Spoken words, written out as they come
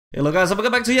Hello guys,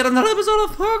 welcome back to yet another episode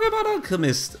of Pokemon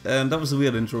Alchemist. And that was a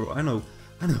weird intro, I know.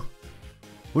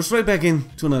 We're straight back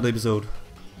into another episode.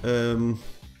 And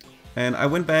I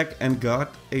went back and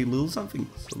got a little something.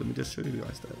 So let me just show you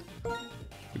guys that.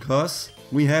 Because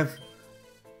we have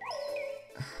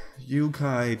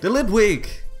Yukai the Litwig.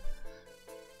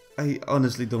 I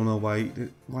honestly don't know why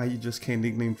you just can't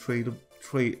nickname traded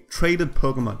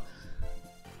Pokemon.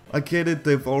 I get it,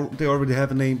 they already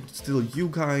have a name, but still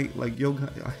Yukai, like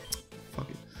Yokai, fuck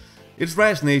it. It's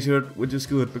rash natured, which is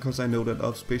good, because I know that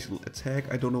up special attack,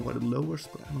 I don't know what it lowers,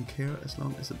 but I don't care as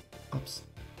long as it ups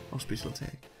our special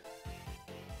attack.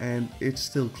 And it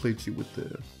still clips you with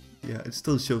the, yeah, it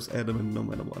still shows adamant no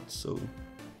matter what, so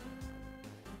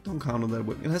don't count on that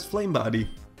one. It has flame body,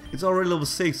 it's already level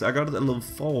 6, I got it at level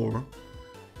 4.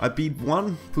 I beat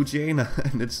one Puchiana,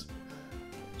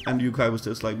 and Yukai was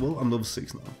just like, well, I'm level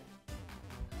 6 now.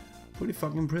 Pretty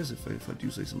fucking impressive if I do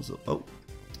say so myself. Oh,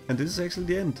 and this is actually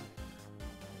the end.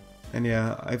 And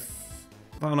yeah, I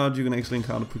found out you can actually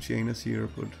encounter Puchianas here,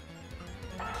 but...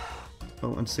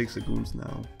 Oh, and 6 Lagoons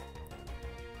now.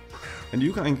 And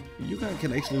Yukai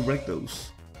can actually wreck those,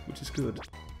 which is good.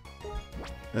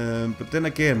 But then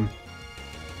again...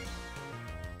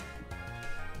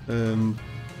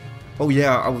 oh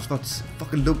yeah, I was about to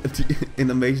fucking look at the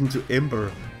animation to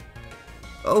Ember.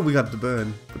 Oh, we got the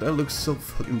burn, but that looks so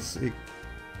fucking sick.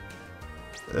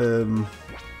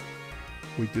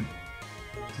 Wait, did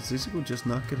Ziziko just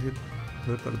not get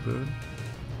hurt by the burn?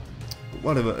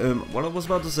 Whatever. What I was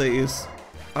about to say is,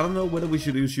 I don't know whether we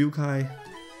should use Yukai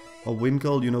or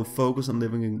Winkle. You know, focus on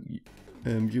leveling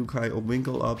Yukai or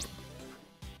Winkle up,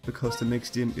 because the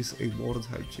next gym is a water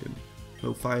type gym,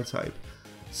 no fire type.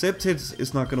 Septits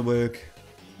is not gonna work,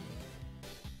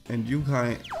 and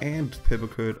Yukai and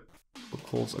Peppercurt, of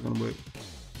course, are gonna work.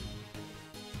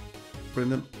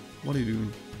 Brendan, what are you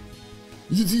doing?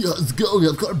 How's it going?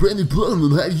 I've got a brand new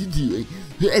Pokemon. How are you doing?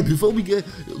 Hey, before we go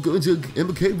into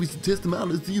Ember Cave, we should test them out.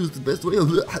 Let's see what's the best way.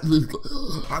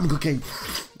 I'm okay.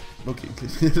 Okay,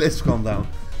 let's calm down.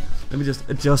 Let me just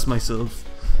adjust myself.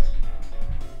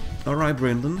 Alright,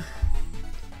 Brendan.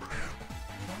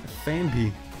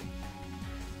 Fanby.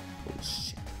 Oh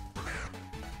shit.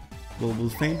 Well, will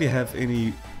Fanby have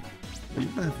any... Are you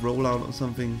gonna have rollout or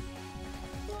something?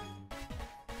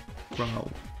 Growl.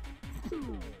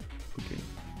 Okay.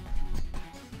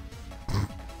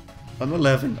 I'm not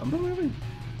laughing.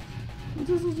 It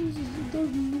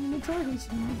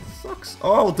sucks.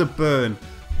 Oh, the burn.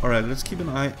 Alright, let's keep an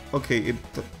eye. Okay, it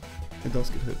does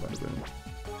get hurt by the burn.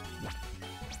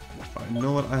 Alright, you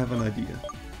know what? I have an idea.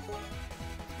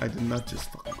 I did not just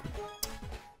fucking quit.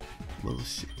 Well,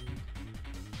 shit.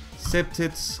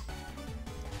 Septits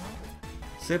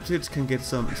can get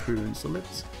some experience, so let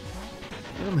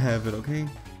them have it, okay?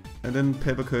 And then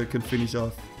Peppercurt can finish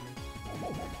off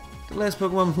the last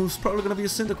Pokemon, who's probably gonna be a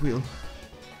Cyndaquil.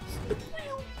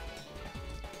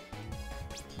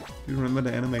 You remember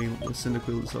the anime with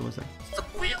Cyndaquil? It's always like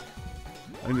Cyndaquil,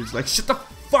 and it's like, shut the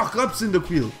fuck up,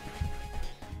 Cyndaquil.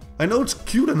 I know it's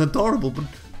cute and adorable, but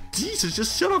Jesus,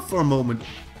 just shut up for a moment.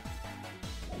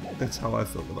 That's how I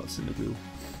felt about Cyndaquil.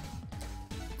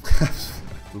 I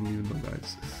don't even know,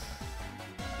 guys.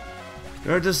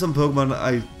 There are just some Pokemon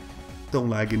I don't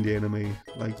like in the anime.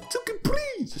 Like,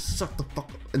 please, just suck the fuck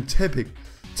up. And Tepig.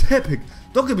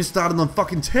 Don't get me started on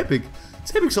fucking Tepig.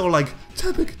 Tepig's all like,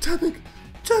 Tepig.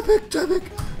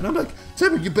 And I'm like,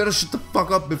 Tepig, you better shut the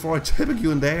fuck up before I Tepig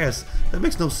you in the ass. That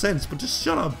makes no sense, but just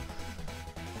shut up.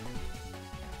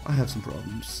 I have some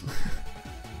problems.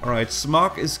 Alright,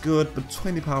 Smog is good, but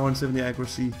 20 power and 70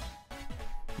 accuracy.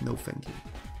 No thank you.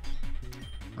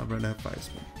 I'd rather have Fire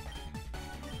Spin.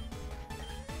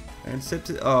 And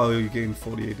Septits. Oh, you gain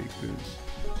 48 experience.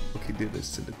 Okay, there is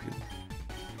Cyndaquil.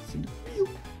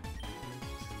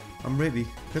 I'm ready.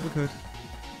 Peppercurt.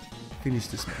 Finish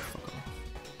this motherfucker.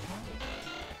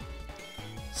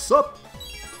 Sup?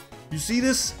 You see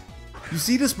this? You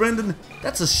see this, Brendan?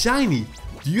 That's a shiny.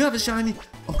 Do you have a shiny?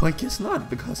 Oh, I guess not,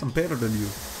 because I'm better than you.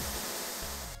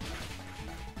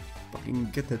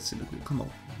 Fucking get that Cyndaquil. Come on.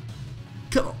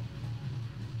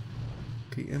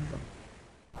 Okay, Ember.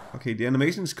 Okay, the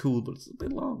animation is cool, but it's a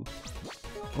bit long.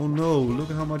 Oh no, look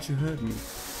at how much you hurt me.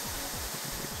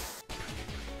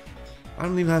 I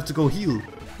don't even have to go heal.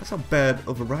 That's how bad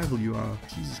of a rival you are.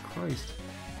 Jesus Christ.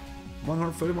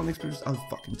 131 experience, I'll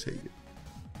fucking take it.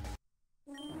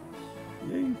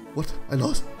 Yay. What? I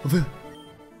lost.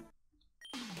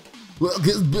 Well, I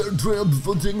guess better train up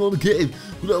before taking on the cave.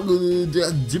 Without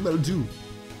the gym out too.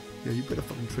 Yeah, you better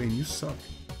fucking train. You suck.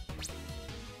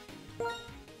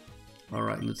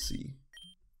 Alright, let's see.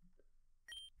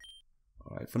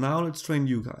 Alright, for now let's train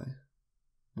Yukai.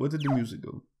 Where did the music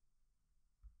go?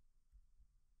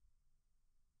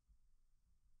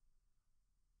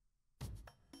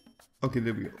 Okay,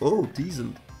 there we go. Oh,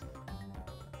 decent.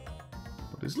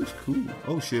 Oh, this looks cool.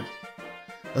 Oh shit.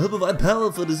 I have provide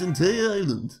power for this entire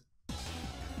island.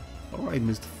 Alright,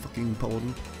 Mr. fucking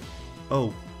important.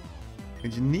 Oh.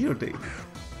 Engineer David.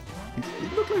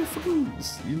 It looked like fucking,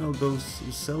 you know, those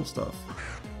cell stuff.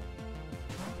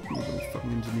 Those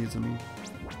fucking engineers on me.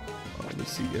 Alright,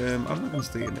 let's see. I'm not gonna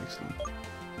stay in actually.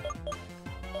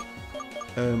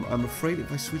 I'm afraid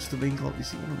if I switch the lane call,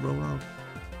 is he gonna roll out?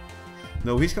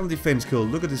 No, he's gonna defense kill.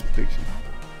 Look at this prediction.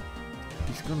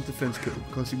 He's gonna defense kill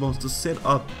because he wants to set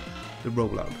up the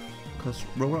rollout. Because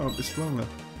rollout is stronger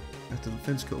at the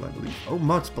defense kill, I believe. Oh,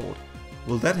 mod sport.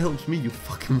 Well, that helps me, you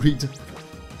fucking reader.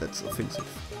 That's offensive.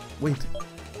 Wait.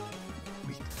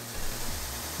 Okay.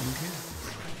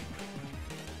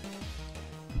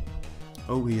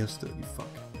 Oh, he has 30. Fuck.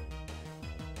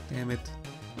 Damn it.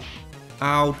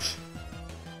 Ouch.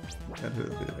 That hurt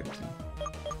a bit actually.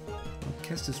 I'll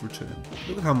cast this return.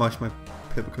 Look at how much my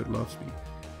Peppercut loves me.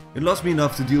 It loves me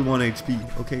enough to deal 1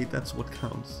 HP. Okay, that's what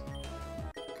counts.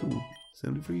 Cool.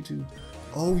 73 too.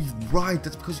 Oh, right.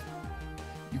 That's because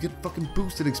you get fucking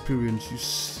boosted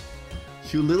experience.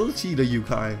 You little cheater, you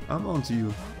Kai. I'm on to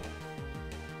you.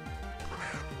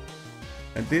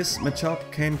 And this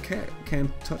Machop can't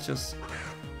touch us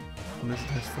unless it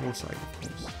has foresight, of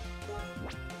course.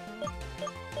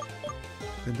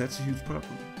 Then that's a huge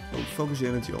problem. Don't focus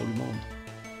your energy all you want.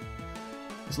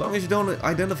 As long as you don't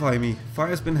identify me,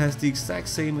 Fire Spin has the exact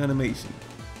same animation.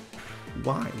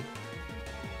 Why?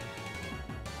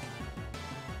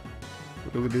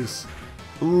 But look at this.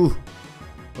 Ooh!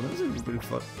 Well, that's even pretty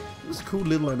fun. This is a cool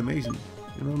little animation.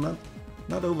 You know,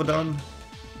 not overdone,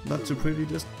 not too pretty,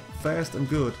 just fast and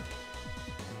good.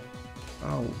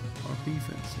 Ow, our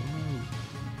defense. Oh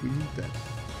no, we need that.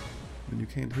 When you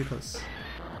can't hit us.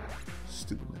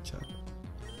 Stupid matchup.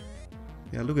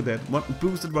 Yeah, look at that. One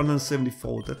boosted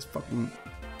 174. That's fucking.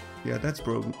 Yeah, that's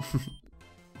broken.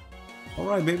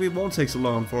 Alright, maybe it won't take so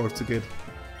long for us to get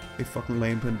a fucking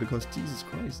lane pin because Jesus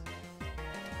Christ.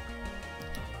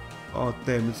 Oh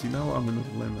damn it, see now I'm in a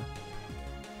dilemma.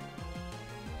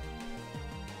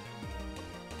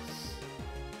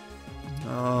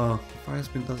 Ah, Fire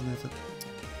Spin doesn't have that.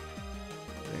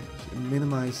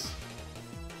 Minimize.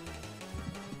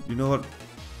 You know what?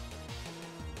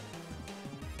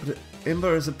 But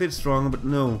Ember is a bit stronger, but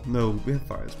no, we have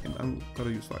Fire Spin. I'm gonna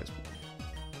use Fire Spin.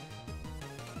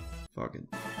 Fuck it.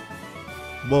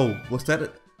 Whoa, was that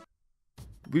it?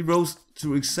 We rose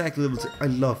to exactly level 10. I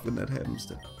love when that happens.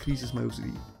 That pleases my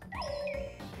OCD.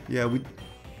 Yeah,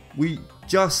 we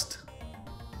just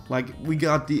like we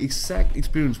got the exact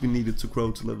experience we needed to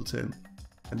grow to level 10,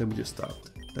 and then we just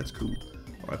stopped. That's cool.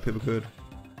 All right, Peppercut.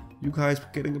 You guys are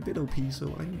getting a bit OP,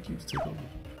 so I need you to take over.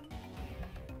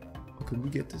 Oh, can we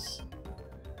get this?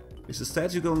 Is the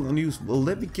statue going unused? Well,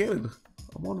 let me get it.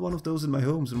 I want one of those in my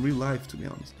homes in real life, to be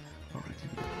honest. All right, here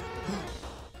we go.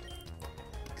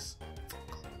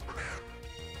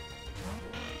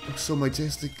 Looks so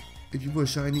majestic. If you were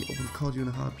shiny, I would have caught you in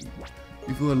a heartbeat.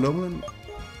 If you were a lowland,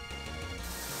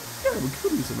 yeah, we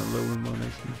could use an lowland one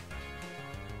actually.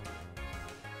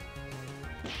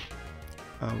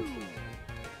 Ouch.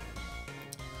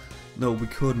 No, we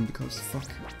couldn't because fuck,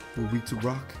 we're weak to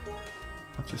rock.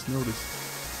 I've just noticed.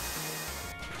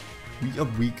 We are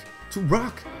weak to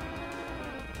rock.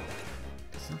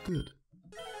 It's not good.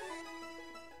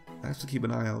 I have to keep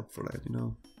an eye out for that, you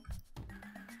know.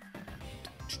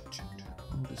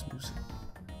 Oh, this music.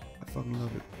 I fucking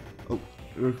love it. Oh,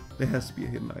 there has to be a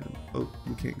hidden item. Oh,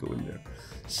 we can't go in there.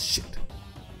 Shit.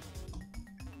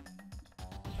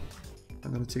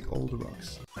 I'm gonna take all the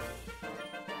rocks.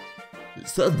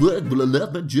 It's hard work, but I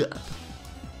love my job.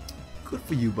 Good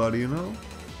for you, buddy, you know?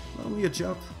 Not only a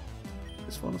job,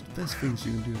 it's one of the best things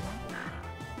you can do.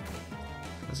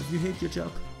 Because if you hate your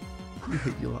job, you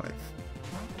hate your life.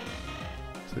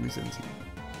 2017.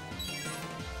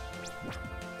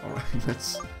 Alright,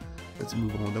 let's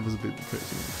move on. That was a bit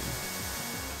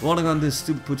depressing. Rolling on this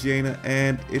stupid Pugiana,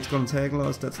 and it's gonna tackle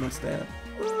us. That's not stab.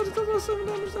 Oh, it does 7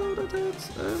 damage though. That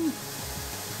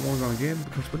hurts. Rolling on again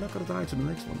because we're not gonna die to the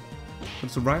next one.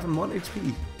 But survive on 1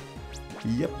 HP.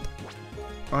 Yep.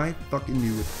 I fucking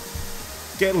knew it.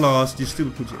 Get lost, you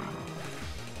stupid Pugiana.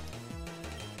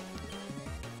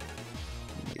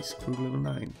 Yes, crew level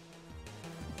 9.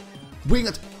 Wing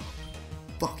it!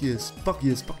 Fuck yes, fuck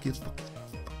yes, fuck yes, fuck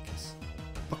yes.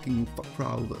 Fucking fuck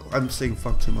crowd. I'm saying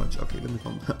fuck too much. Okay, let me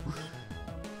calm down.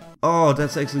 Oh,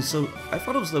 that's actually so. I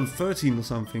thought it was level 13 or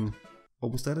something. Or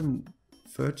was that in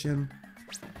 3rd gen?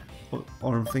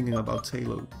 Or I'm thinking about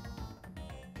Taylor.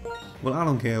 Well, I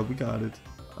don't care. We got it.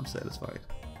 I'm satisfied.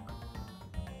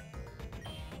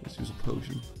 Let's use a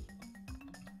potion.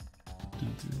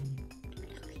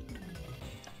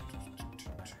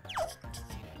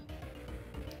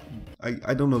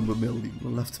 I don't know the melody. I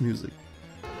love the music.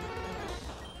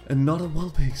 Another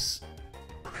Vulpix.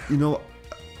 You know,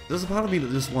 there's a part of me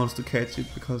that just wants to catch it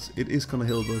because it is gonna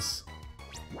help us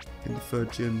in the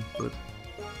third gym, but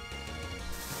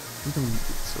we don't need it,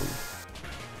 so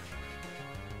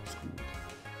screw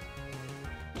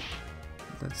it.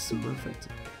 That's super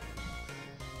effective.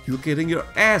 You're getting your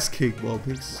ass kicked,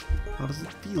 Vulpix. How does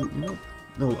it feel? You know?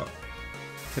 No.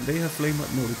 Can they have flame? No,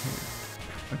 they can't.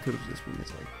 I could have just been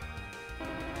attacked.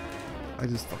 I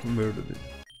just fucking murdered it.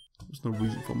 There's no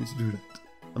reason for me to do that.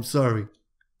 I'm sorry.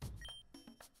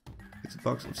 It's a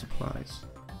box of supplies.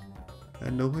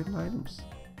 And no hidden items.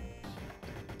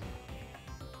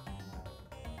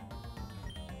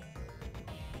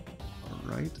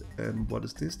 Alright, and what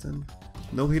is this then?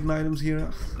 No hidden items here?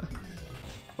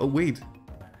 Oh wait.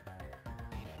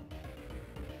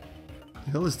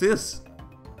 The hell is this?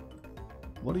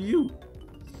 What are you?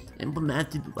 Ember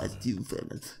Master provides you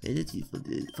ferment energy for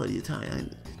the entire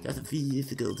island. Just a few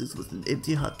years ago, this was an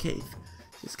empty hot cave.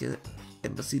 Just get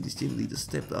Ember City's gym leader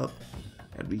stepped up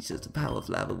and researched the power of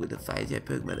lava with a fire-type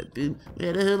Pokemon, and boom, we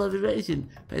had a whole operation.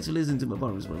 Thanks for listening to my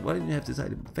bonus one. Why didn't you have this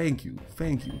item? Thank you,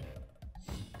 thank you.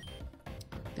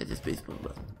 That's just baseball,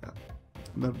 bro.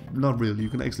 Yeah. Not really, you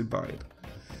can actually buy it.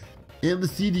 Ember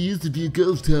City used to be a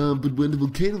ghost town, but when the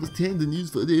volcano was tamed and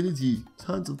used for the energy,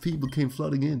 tons of people came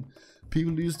flooding in.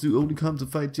 People used to only come to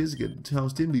fight Jessica, the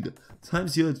town's gym leader.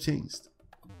 Times here have changed.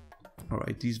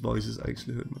 Alright, these voices I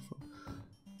actually heard before.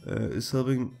 It's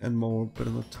helping and more, better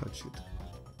not touch it.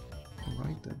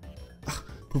 Alright then.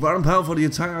 Providing power for the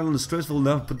entire island is stressful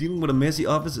enough, but dealing with a messy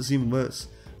office is even worse.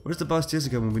 Where's the boss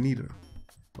Jessica when we need her?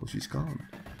 Oh, she's gone.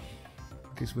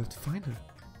 I guess we have to find her.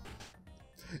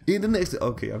 In the next...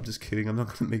 Okay, I'm just kidding. I'm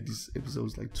not gonna make these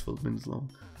episodes like 12 minutes long.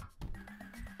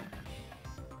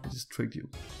 I just tricked you.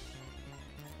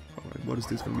 Alright, what is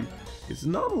this gonna be? It's a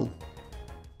normal!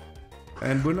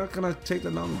 And we're not gonna take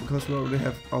the normal because we already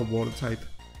have our water type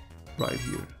right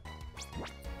here.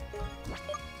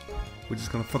 We're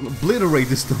just gonna fucking obliterate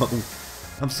this normal.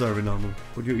 I'm sorry, normal,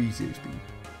 but you're easy XP.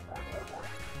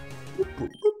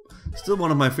 Still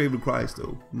one of my favorite cries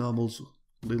though. Normal's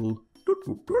little...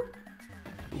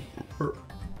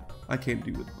 I can't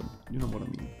do it, but you know what I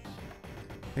mean.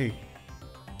 Hey,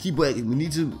 keep working. We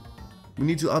need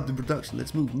to up the production.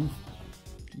 Let's move.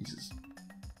 Jesus.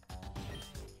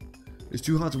 It's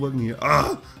too hard to work in here.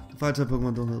 Ah! The fire type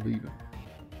Pokemon don't help either.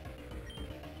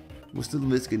 We're still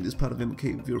investigating this part of Ember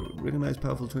Cave. If you recognize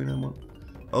powerful trainer one.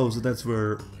 Oh, so that's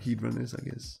where Heatran is, I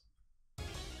guess.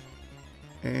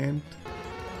 And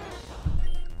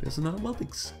there's another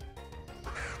Vulpix.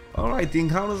 Alright, the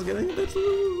encounters are getting a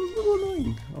little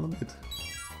annoying, I'll admit.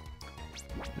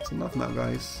 That's enough now,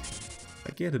 guys.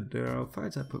 I get it, there are fire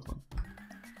type Pokemon.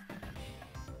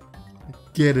 I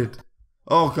get it.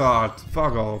 Oh god,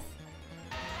 fuck off.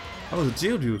 Oh, the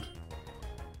Geodude.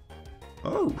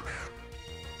 Oh.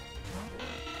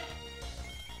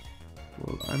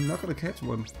 Well, I'm not gonna catch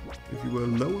one. If you were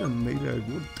alone, maybe I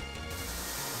would.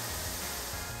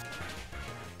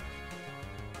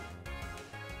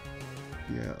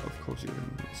 Yeah, of course you're gonna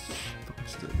miss. Fucking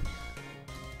steady.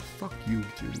 Fuck you,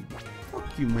 dude.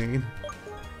 Fuck you, man.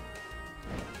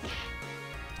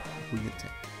 We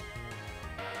attack.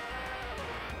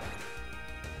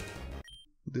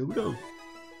 There we go.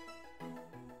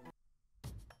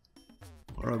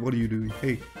 Alright, what are you doing?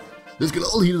 Hey, let's get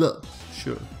all heated up.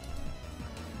 Sure.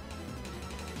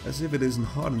 As if it isn't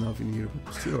hot enough in here.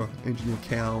 Sure, Engineer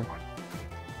Cal.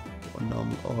 Or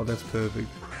normal. Oh, that's perfect.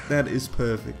 That is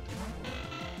perfect.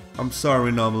 I'm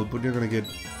sorry, normal, but you're gonna get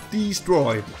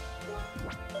destroyed.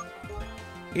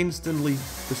 Instantly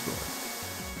destroyed.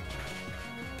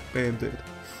 Bam, dead.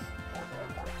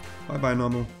 Bye bye,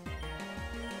 normal.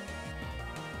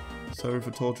 Sorry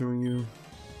for torturing you.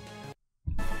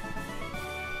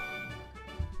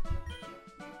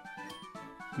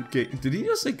 Good game. Did he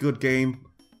just say good game?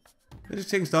 Let's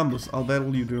just take stumbles. I'll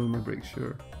battle you during my break,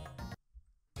 sure.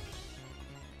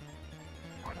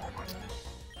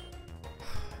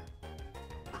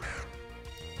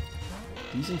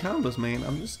 These encounters, man,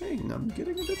 I'm just saying, I'm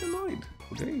getting a bit annoyed.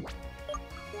 Okay.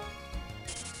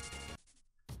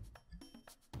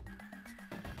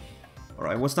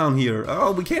 Alright, what's down here?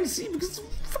 Oh, we can't see because it's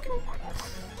fucking...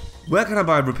 Where can I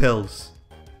buy repels?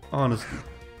 Honestly.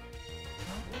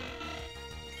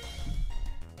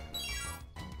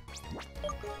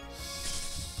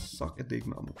 Suck a dick,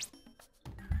 normal.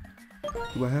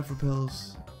 Do I have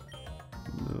repels?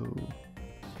 No.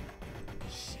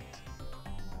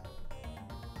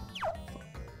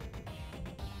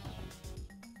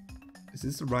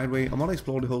 Is this the right way? I want to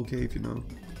explore the whole cave, you know.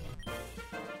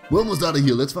 We're almost out of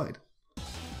here, let's fight.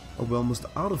 Oh, we're almost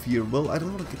out of here. Well, I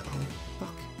don't want to get out.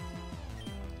 Fuck.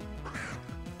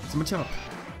 It's my job.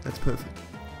 That's perfect.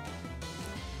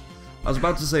 I was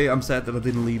about to say I'm sad that I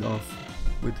didn't lead off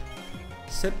with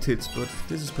septits, but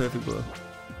this is perfect for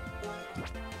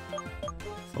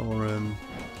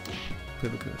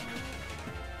Pivot.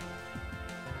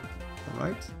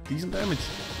 Alright, decent damage.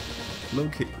 Low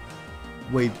kick.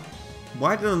 Wait,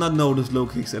 why did I not notice low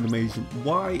kick's animation?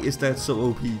 Why is that so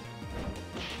OP?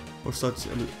 Or such a,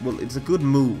 well, it's a good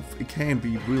move. It can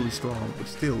be really strong, but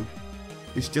still,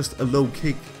 it's just a low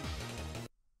kick.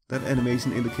 That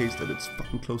animation indicates that it's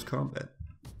fucking close combat.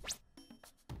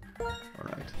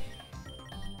 Alright.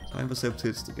 Time for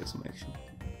septits to get some action.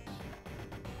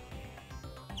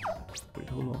 Wait,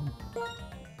 hold on.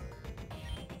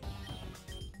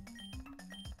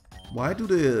 Why do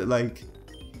the, like,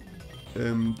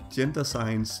 gender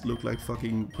signs look like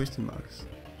fucking question marks?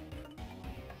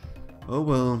 Oh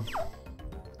well.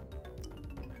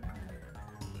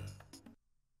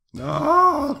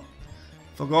 Ah!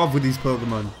 Fuck off with these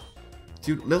Pokemon.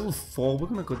 Dude, level 4, we're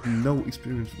gonna get no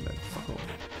experience from that. Fuck off.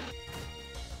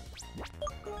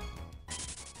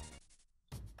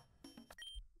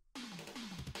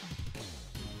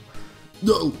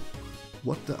 No!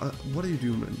 What the? What are you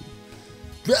doing, man?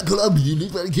 Dracula, you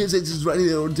look like Kansas right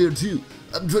here or there too.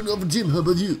 I'm training off for gym, how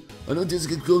about you? I know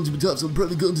Jessica's going to be tough, so I'm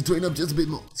probably going to train up just a bit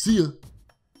more. See ya!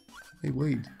 Hey,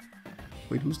 wait.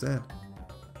 Wait, who's that?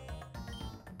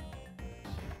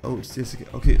 Oh, it's Jessica.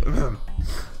 Okay. The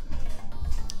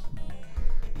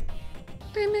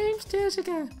name's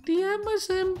Jessica, the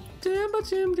Ember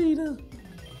Gym leader.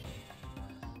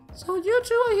 So you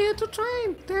two are here to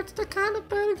train. That's the kind of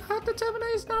burning hot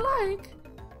determination I like.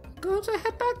 I'm going to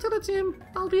head back to the gym.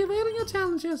 I'll be evading your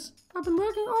challenges. I've been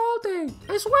working all day.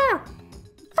 I swear.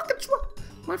 Fucking swear.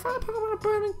 My fire Pokemon are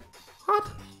burning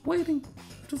hot, waiting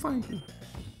to find you.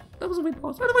 That was a bit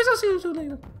pause. Anyways, I'll see you two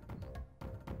later.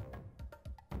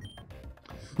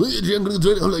 Well, I'm gonna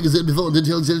train like I said before, then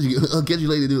I'll catch you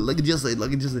later, dude. Like I just said,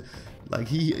 like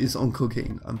he is on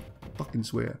cocaine. I'm fucking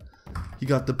swear. He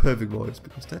got the perfect voice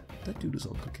because that dude is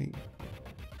on cocaine.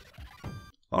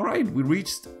 Alright, we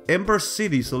reached Ember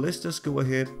City, so let's just go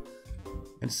ahead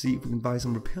and see if we can buy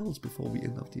some repels before we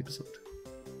end off the episode.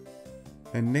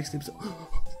 And next episode...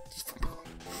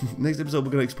 next episode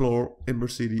we're gonna explore Ember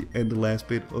City and the last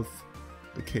bit of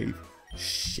the cave.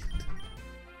 Shit.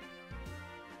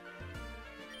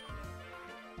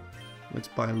 Let's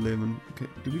buy 11. Okay,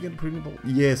 did we get a premium ball?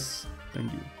 Yes,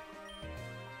 thank you.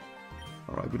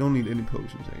 Alright, we don't need any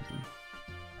potions actually.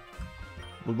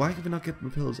 Well, why can we not get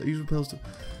repels? I use repels to...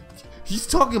 He's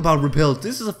talking about repels.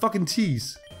 This is a fucking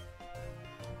tease.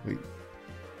 Wait.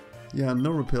 Yeah,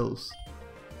 no repels.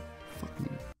 Fuck me.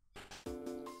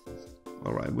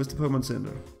 Alright, where's the Pokemon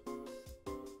Center?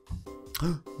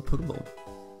 A Pokeball.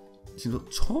 She's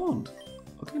not taunt.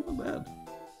 Okay, not bad.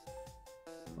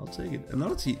 I'll take it.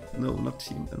 Another team. No, not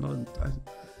team. Another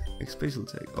special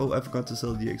attack. Oh, I forgot to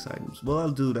sell the X items. Well,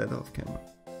 I'll do that off camera.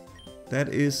 That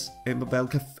is Ember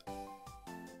Cave.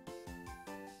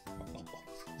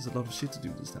 There's a lot of shit to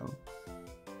do this town.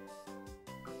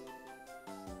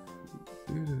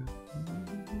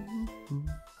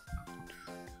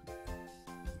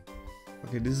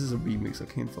 Okay, this is a remix. I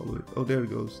can't follow it. Oh, there it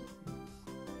goes.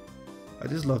 I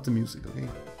just love the music. Okay.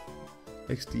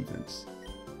 X defense.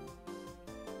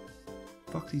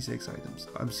 Fuck these X items.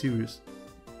 I'm serious.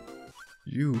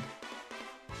 You.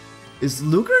 Is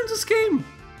Luger in this game?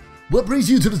 What brings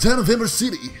you to the town of Ember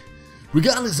City?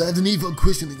 Regardless, I have the need for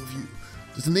questioning of you.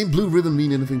 Does the name Blue Ribbon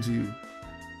mean anything to you?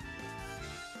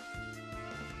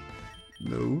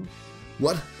 No.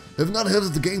 What? Have you not heard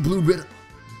of the gang Blue Ribbon?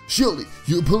 Surely,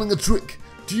 you're pulling a trick.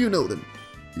 Do you know them?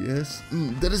 Yes.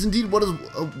 That is indeed what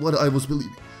I was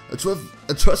believing. A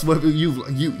trustworthy youth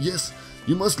like you. Yes,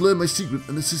 you must learn my secret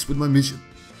and assist with my mission.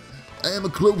 I am a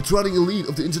globe-trotting elite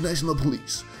of the International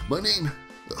Police. My name?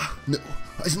 No,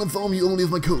 I shall inform you only of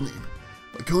my codename.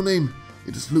 My codename,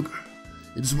 it is Luger.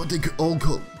 It is what they all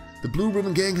call me. The Blue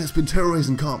Ribbon Gang has been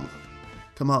terrorizing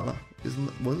Kamala. Isn't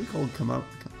that, what is it called?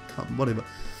 Whatever.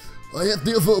 I have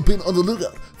therefore been on the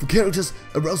lookout for characters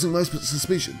arousing my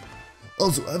suspicion.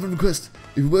 Also, I have a request.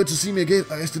 If you were to see me again,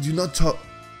 I ask that you not talk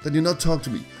to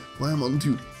me while I'm on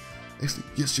duty. Actually,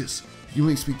 yes, you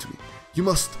may speak to me. You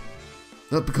must.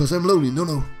 Not because I'm lonely,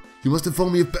 no. You must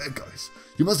inform me of bad guys.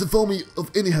 You must inform me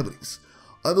of any happenings.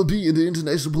 I will be in the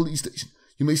International Police Station.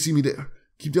 You may see me there.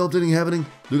 Keep the updating happening.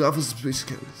 Look out for suspicious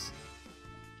characters.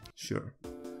 Sure.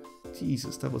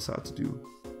 Jesus, that was hard to do.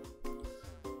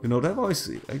 You know, that voice,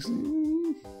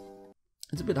 actually,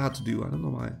 it It's a bit hard to do, I don't know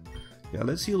why. Yeah,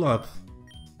 let's heal up.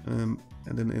 And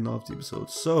then end off the episode.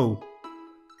 So,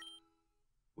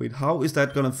 wait, how is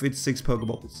that gonna fit 6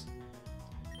 Pokeballs?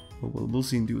 Well, we'll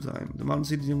see in due time. The Mountain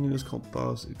City gym leader is called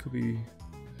Boss. It could be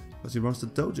because he runs the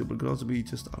dojo, but it could also be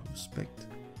just out of respect.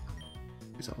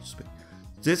 It's out of respect.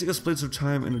 Jessica splits her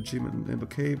time in her gym in Ember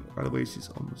Cave. Either way, she's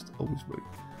almost always working.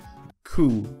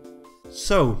 Cool.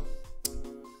 So,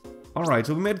 alright,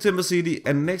 so we made it to Ember City,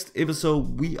 and next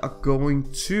episode we are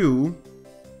going to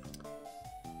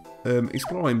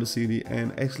explore Ember City.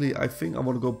 And actually, I think I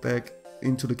want to go back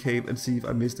into the cave and see if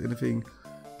I missed anything.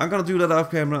 I'm gonna do that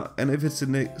off camera, and if it's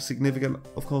significant,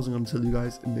 of course I'm gonna tell you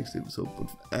guys in the next episode.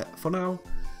 But for now,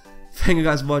 thank you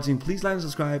guys for watching. Please like and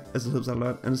subscribe, as it helps out a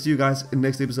lot. And I'll see you guys in the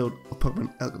next episode of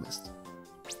Pokemon Alchemist.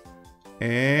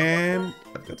 And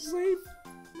I've got to save.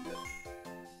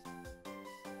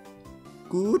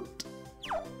 Good.